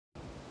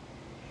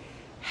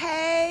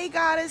Hey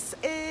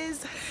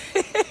goddesses.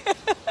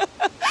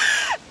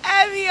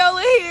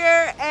 Abiola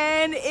here,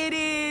 and it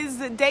is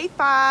day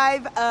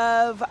 5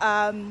 of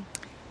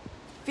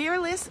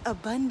Fearless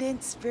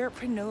Abundant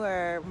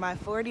Spiritpreneur, my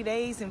 40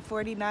 days and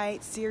 40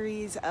 nights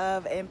series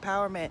of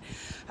empowerment.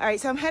 All right,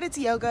 so I'm headed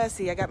to yoga.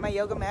 See, I got my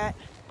yoga mat.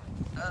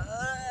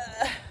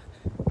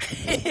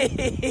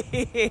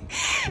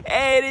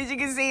 And as you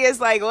can see, it's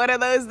like one of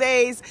those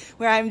days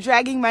where I'm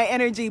dragging my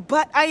energy,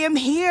 but I am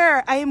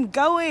here. I am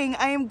going.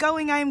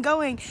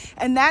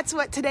 And that's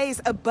what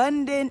today's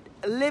abundant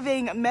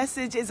living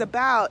message is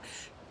about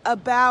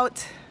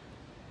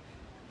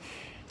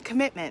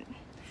commitment.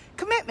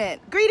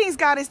 Greetings,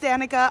 Goddess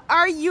Danica.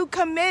 Are you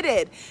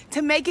committed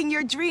to making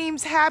your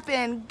dreams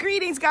happen?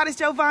 Greetings, Goddess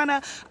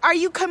Giovanna. Are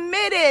you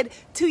committed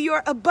to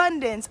your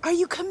abundance? Are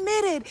you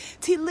committed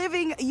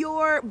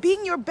to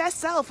being your best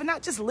self and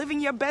not just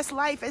living your best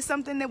life as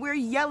something that we're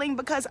yelling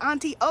because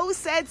Auntie O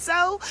said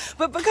so,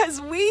 but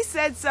because we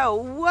said so?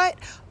 What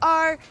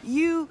are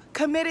you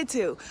committed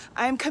to?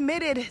 I'm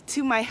committed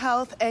to my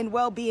health and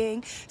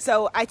well-being.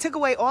 So I took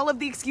away all of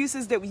the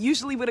excuses that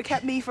usually would have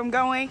kept me from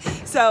going.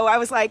 So I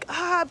was like,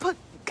 put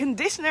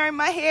conditioner in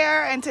my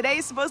hair, and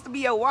today's supposed to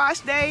be a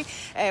wash day,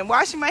 and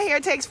washing my hair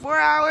takes 4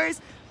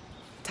 hours.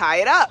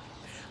 Tie it up.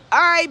 All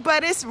right,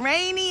 but it's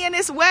rainy and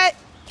it's wet.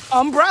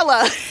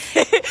 Umbrella.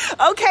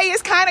 Okay,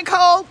 it's kind of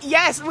cold.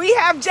 Yes, we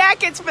have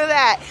jackets for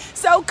that.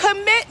 So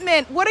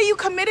commitment. What are you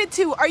committed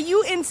to? Are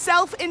you in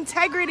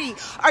self-integrity?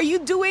 Are you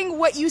doing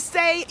what you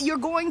say you're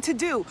going to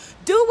do?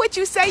 Do what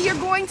you say you're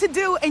going to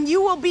do, and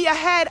you will be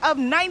ahead of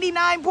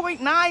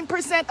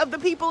 99.9% of the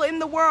people in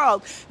the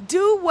world.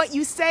 Do what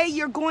you say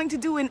you're going to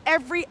do in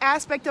every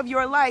aspect of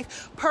your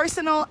life,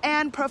 personal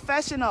and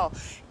professional.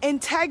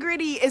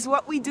 Integrity is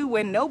what we do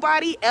when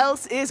nobody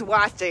else is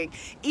watching,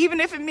 even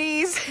if it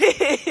means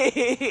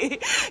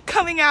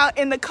coming out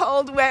in the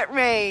cold, wet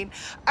rain.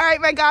 All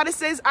right, my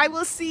goddesses, I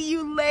will see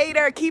you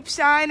later. Keep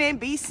shining,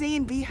 be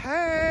seen, be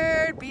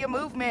heard, be a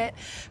movement.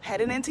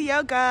 Heading into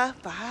yoga.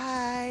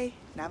 Bye.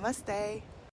 Namaste.